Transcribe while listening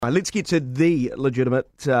Let's get to the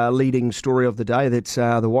legitimate leading story of the day. That's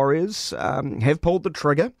the Warriors have pulled the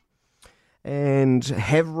trigger and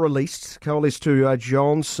have released, coalesced to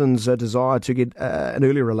Johnson's desire to get an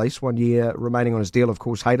early release, 1 year remaining on his deal, of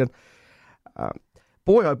course, Hayden.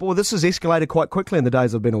 Boy, oh boy, this has escalated quite quickly in the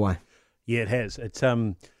days I've been away. Yeah, it has. It's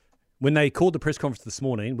when they called the press conference this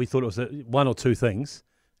morning, we thought it was one or two things,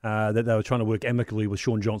 that they were trying to work amicably with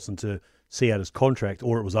Shaun Johnson to see out his contract,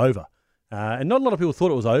 or it was over. And not a lot of people thought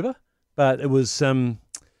it was over, but it was,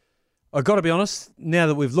 I've got to be honest, now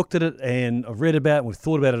that we've looked at it and I've read about it and we've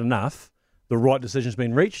thought about it enough, the right decision's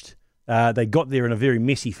been reached. They got there in a very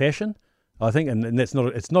messy fashion, I think, and it's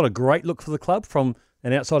not a great look for the club from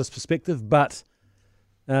an outsider's perspective, but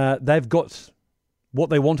they've got what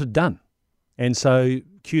they wanted done. And so,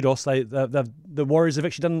 kudos, the Warriors have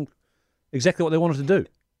actually done exactly what they wanted to do.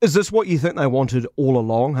 Is this what you think they wanted all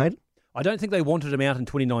along, Hayden? I don't think they wanted him out in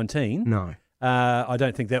 2019. No. I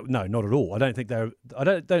don't think that. No, not at all. I don't think they're.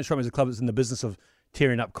 Don't strike me as a club that's in the business of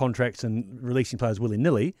tearing up contracts and releasing players willy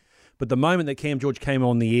nilly. But the moment that Cam George came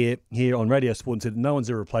on the air here on Radio Sport and said no one's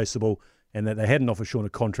irreplaceable and that they hadn't offered Shaun a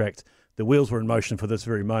contract, the wheels were in motion for this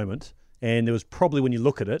very moment. And there was probably, when you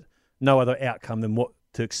look at it, no other outcome than what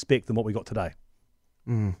to expect than what we got today.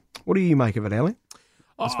 What do you make of it, Ali?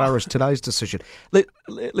 As far as today's decision,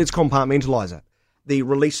 let's compartmentalise it. The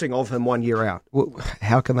releasing of him 1 year out.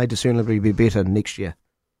 How can they discernibly be better next year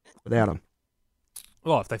without him?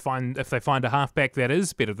 Well, if they find a halfback that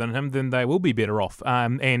is better than him, then they will be better off.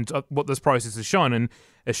 And what this process has shown, and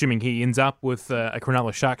assuming he ends up with a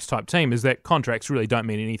Cronulla Sharks type team, is that contracts really don't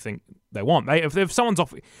mean anything they want. If someone's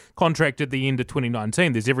off contract at the end of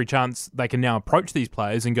 2019, there's every chance they can now approach these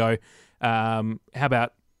players and go, how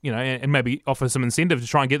about, and maybe offer some incentive to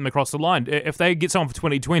try and get them across the line. If they get someone for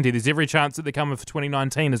 2020, there's every chance that they're coming for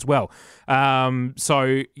 2019 as well.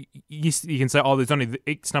 So yes, you can say, there's only the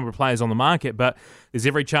X number of players on the market, but there's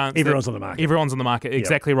every chance Everyone's on the market. Everyone's on the market.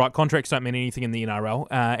 Exactly right. Contracts don't mean anything in the NRL.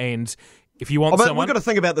 And if you want someone... We've got to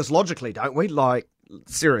think about this logically, don't we? Like,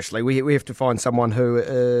 seriously, we have to find someone who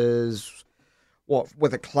is...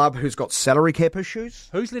 with a club who's got salary cap issues?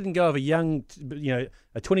 Who's letting go of a young,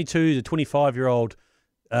 a 22 to 25-year-old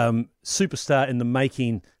superstar in the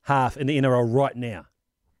making half in the NRL right now?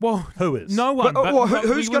 Well, who is? No one.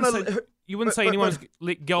 Who's going to... You wouldn't say anyone's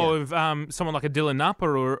let go of someone like a Dylan Napa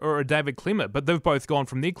or a David Clement, but they've both gone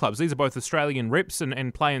from their clubs. These are both Australian reps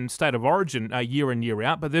and play in State of Origin year in, year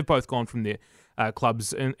out, but they've both gone from their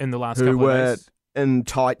clubs in the last couple of days. Who were in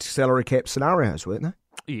tight salary cap scenarios, weren't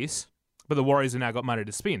they? Yes, but the Warriors have now got money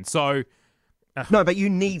to spend. So no, but you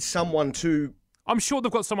need someone to... I'm sure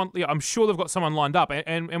they've got someone. Yeah, I'm sure they've got someone lined up.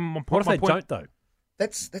 And my what if they don't though?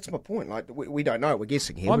 That's my point. Like we don't know. We're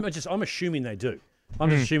guessing here. I'm assuming they do. I'm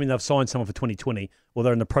just assuming they've signed someone for 2020, or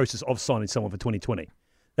they're in the process of signing someone for 2020.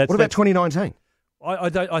 What about 2019? I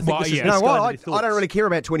don't. I think this is no. Well, I don't really care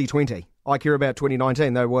about 2020. I care about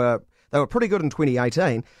 2019. They were pretty good in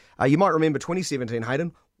 2018. You might remember 2017.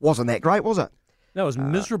 Hayden, wasn't that great, was it? No, it was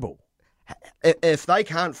miserable. If they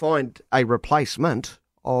can't find a replacement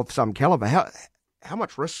of some calibre, how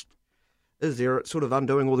much risk is there at sort of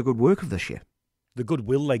undoing all the good work of this year? The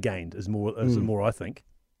goodwill they gained is more, I think.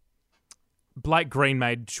 Blake Green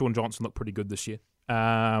made Shaun Johnson look pretty good this year.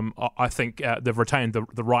 I think they've retained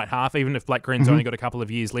the right half, even if Blake Green's only got a couple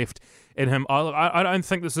of years left in him. I don't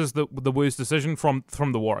think this is the worst decision from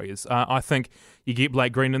the Warriors. I think you get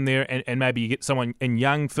Blake Green in there and maybe you get someone in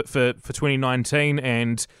young for 2019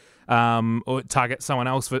 and... or target someone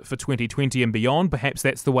else for 2020 and beyond. Perhaps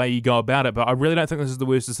that's the way you go about it, but I really don't think this is the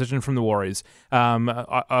worst decision from the Warriors.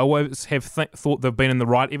 I always have thought they've been in the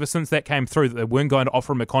right ever since that came through, that they weren't going to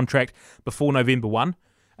offer him a contract before November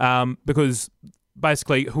 1, because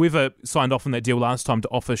basically whoever signed off on that deal last time to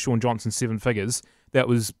offer Shaun Johnson 7 figures, that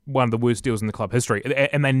was one of the worst deals in the club history,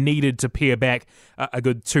 and they needed to pare back a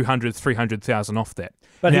good 200,000, 300,000 off that.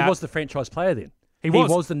 But now, he was the franchise player then. He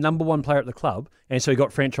was the number one player at the club, and so he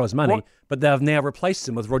got franchise money, but they've now replaced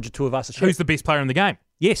him with Roger Tuivasa-Sheck. Who's the best player in the game?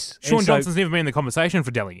 Yes. Shaun Johnson's never been in the conversation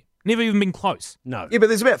for Delhi. Never even been close. No. Yeah, but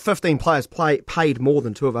there's about 15 players paid more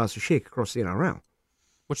than Tuivasa-Sheck across the NRL.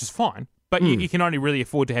 Which is fine, but you can only really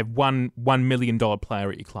afford to have $1 million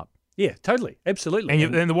player at your club. Yeah, totally. Absolutely.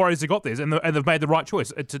 And the Warriors have got theirs, and they've made the right choice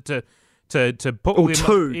to put... Well,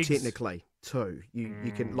 two, technically. Two.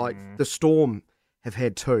 You can, like, the Storm... have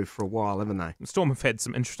had 2 for a while, haven't they? The Storm have had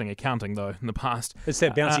some interesting accounting, though, in the past. It's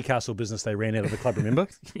that bouncy castle business they ran out of the club, remember?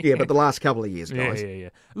 Yeah, but the last couple of years, guys. Yeah.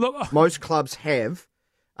 Look, most clubs have,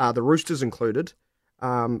 the Roosters included,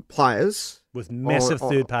 players... with massive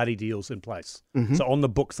third-party deals in place. Mm-hmm. So on the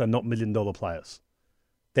books, they're not million-dollar players.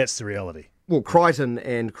 That's the reality. Well, Crichton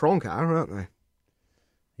and Cronk are, aren't they?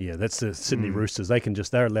 Yeah, that's the Sydney Roosters.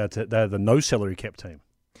 They're allowed to. They're the no salary cap team.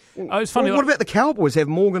 Oh, it's funny. Well, what about the Cowboys? Have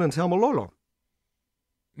Morgan and Tamalolo?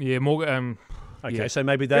 Yeah, Morgan. Okay, Yeah. so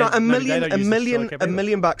maybe they You know, maybe they don't use the salary cap $1 either.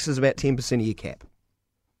 million is about 10% of your cap.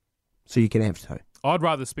 So you can have two. I'd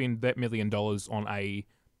rather spend that $1 million on a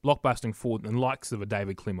blockbusting forward than likes of a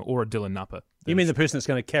David Clemmer or a Dylan Nupper. You mean the person that's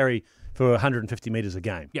going to carry for 150 metres a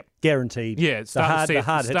game? Yep. Guaranteed. Yeah, the hard hits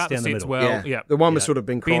start the down the sets middle. well. Yeah. The one we've Yeah. sort of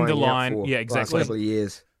been crying Bend the out line. for Yeah, the exactly. last couple of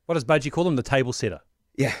years. What does Budgie call them? The table setter.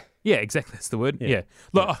 Yeah. Yeah, exactly. That's the word. Yeah. Yeah.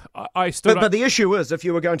 Look, I stood But up. the issue is, if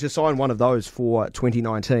you were going to sign one of those for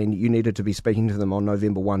 2019, you needed to be speaking to them on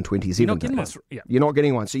November 1, 2017. You're not getting one. Yeah. You're not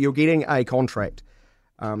getting one. So you're getting a contract,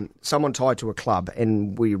 someone tied to a club,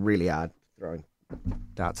 and we really are throwing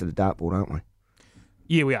darts at a dartboard, aren't we?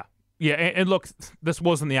 Yeah, we are. Yeah, and look, this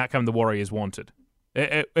wasn't the outcome the Warriors wanted.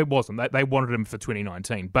 It wasn't. They wanted him for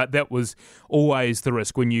 2019, but that was always the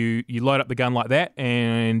risk when you load up the gun like that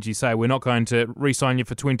and you say we're not going to re-sign you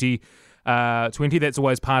for 2020. That's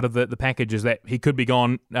always part of the package, is that he could be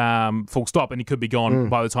gone, full stop, and he could be gone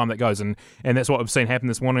by the time that goes, and that's what we've seen happen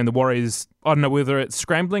this morning. The Warriors, I don't know whether it's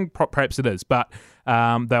scrambling, perhaps it is, but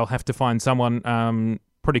they'll have to find someone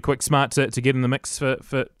pretty quick, smart to get in the mix for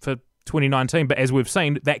 2019. But as we've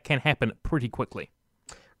seen, that can happen pretty quickly.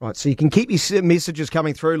 Right, so you can keep your messages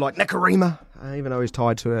coming through, like Nicarima, even though he's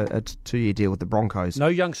tied to a 2-year deal with the Broncos. No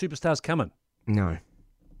young superstars coming No.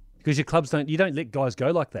 because your clubs don't. You don't let guys go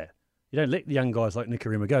like that. You don't let the young guys like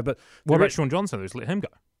Nicarima go. But What about Sean Johnson? Just let him go.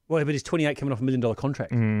 well, but he's 28 coming off $1 million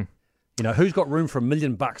contract. Mm. You know, who's got room for $1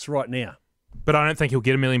 million right now? But I don't think he'll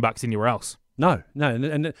get $1 million anywhere else. No,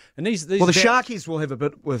 and these. Well, the vets- Sharkies will have a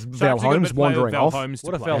bit with Val Sharks are gonna Holmes play with wandering Val off. Holmes to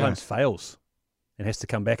What if play. Val Holmes fails and has to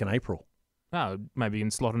come back in April? Oh, maybe you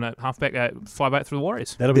can slot in at halfback 5'8" through the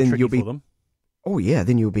Warriors. That'll be Then tricky you'll for be- them. Oh, yeah,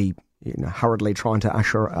 then you'll be hurriedly trying to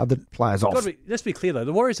usher other players off. Let's be clear though.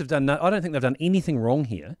 The Warriors have done. I don't think they've done anything wrong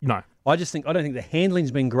here. No. I don't think the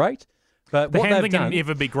handling's been great. But The what handling they've done, can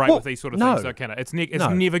never be great Well, with these sort of no. things, though, can it? It's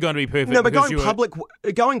No. never going to be perfect. No, but because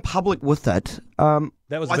going public with it, that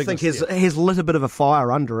was a I big think mistake. has lit a bit of a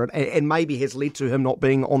fire under it, and maybe has led to him not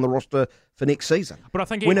being on the roster for next season. But I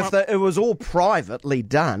think When if it was all privately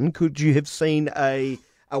done, could you have seen a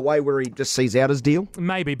way where he just sees out his deal?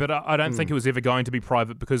 maybe, but I don't think it was ever going to be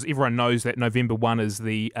private, because everyone knows that November 1 is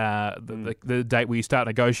the date where you start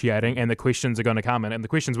negotiating, and the questions are going to come in. And the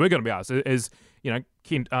questions we're going to be asked is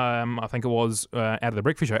Kent, I think it was out of the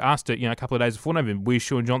breakfast show, asked it a couple of days before November, where's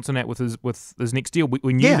Sean Johnson at with his next deal?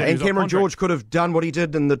 We knew that he And was off Cameron contract. George could have done what he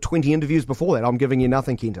did in the 20 interviews before that. I'm giving you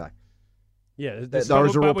nothing, Kento. Yeah, Those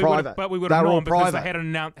are all private. But we would They're have all known because private.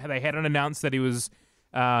 they hadn't announced that he was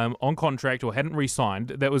on contract or hadn't re-signed.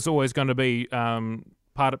 That was always going to be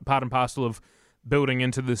part and parcel of building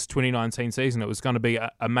into this 2019 season. It was going to be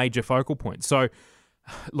a major focal point. So,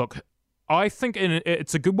 look, I think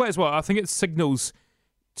it's a good way as well. I think it signals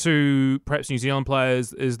to perhaps New Zealand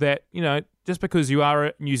players is that, just because you are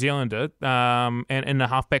a New Zealander and in a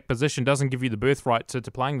halfback position doesn't give you the birthright to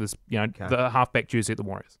playing this, the halfback jersey at the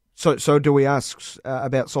Warriors. So do we ask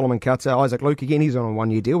about Solomon Kata, Isaac Luke again? He's on a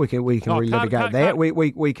 1-year deal. We can relitigate Carter- that.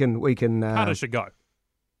 We can. Carter should go.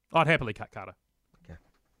 I'd happily cut Carter.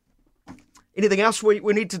 Anything else we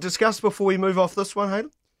need to discuss before we move off this one,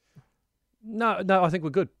 Hayden? No, I think we're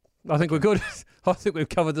good. I think we've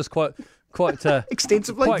covered this quite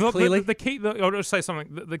Extensively. Quite clearly. The key. I'll just say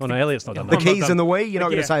something. Oh no, Elliot's not done The that. keys in the way. You're not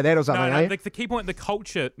going to say that or something, No, are you? the key point, the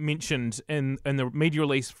culture mentioned in the media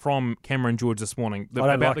release from Cameron George this morning I don't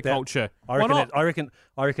about like the that. culture. I Why reckon, not?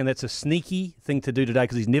 I reckon that's a sneaky thing to do today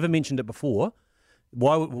because he's never mentioned it before.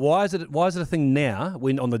 Why is it a thing now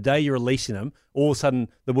when on the day you're releasing him, all of a sudden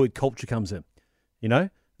the word culture comes in?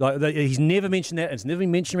 He's never mentioned that. It's never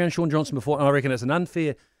been mentioned around Sean Johnson before, and I reckon it's an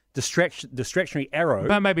unfair distractionary arrow.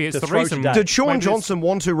 But maybe it's to the throw reason. today. Did Sean Maybe it's- Johnson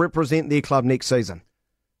want to represent their club next season?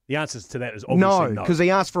 The answer to that is obviously no. because he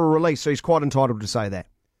asked for a release, so he's quite entitled to say that.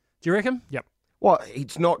 Do you reckon? Yep. Well,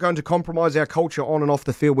 it's not going to compromise our culture on and off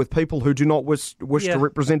the field with people who do not wish Yeah. to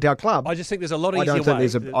represent our club. I just think there's a lot I easier don't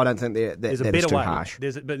think way. I don't think There's a that is better too way. harsh.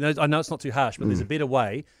 I know it's not too harsh, but there's a better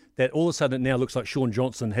way that all of a sudden it now looks like Sean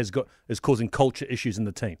Johnson is causing culture issues in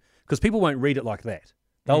the team because people won't read it like that.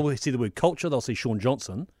 They'll see the word culture, they'll see Sean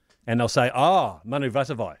Johnson, and they'll say, Manu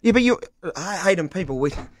Vatavai. Yeah, but Hayden, people,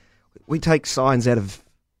 we take signs out of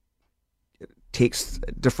text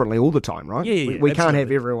differently all the time, right? Yeah, we can't absolutely.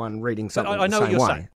 have everyone reading something I know the what same you're way. saying.